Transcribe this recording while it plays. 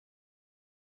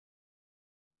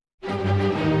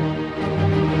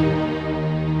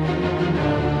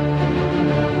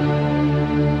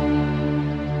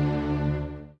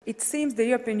It seems the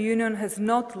European Union has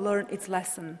not learned its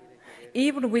lesson.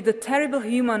 Even with the terrible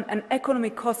human and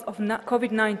economic cost of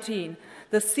COVID-19,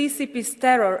 the CCP's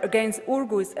terror against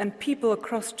Uyghurs and people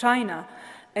across China,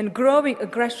 and growing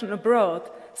aggression abroad,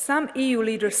 some EU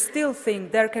leaders still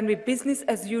think there can be business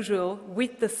as usual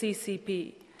with the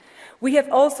CCP. We have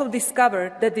also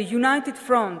discovered that the United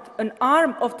Front, an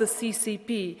arm of the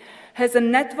CCP, has a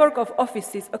network of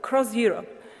offices across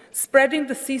Europe, spreading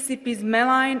the CCP's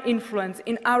malign influence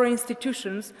in our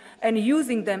institutions and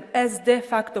using them as de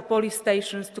facto police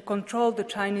stations to control the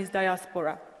Chinese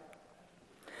diaspora.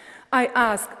 I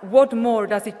ask, what more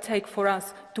does it take for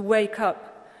us to wake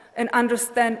up and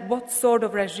understand what sort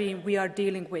of regime we are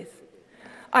dealing with?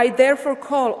 I therefore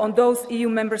call on those EU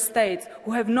member states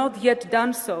who have not yet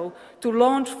done so to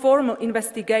launch formal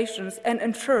investigations and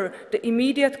ensure the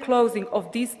immediate closing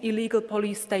of these illegal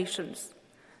police stations.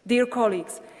 Dear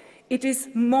colleagues, it is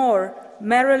not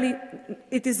merely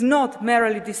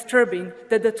disturbing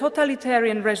that the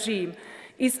totalitarian regime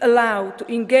is allowed to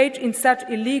engage in such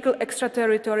illegal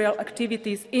extraterritorial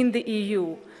activities in the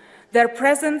EU. Their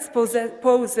presence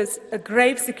poses a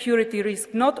grave security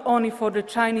risk not only for the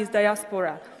Chinese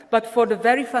diaspora, but for the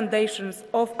very foundations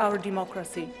of our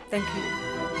democracy. Thank you.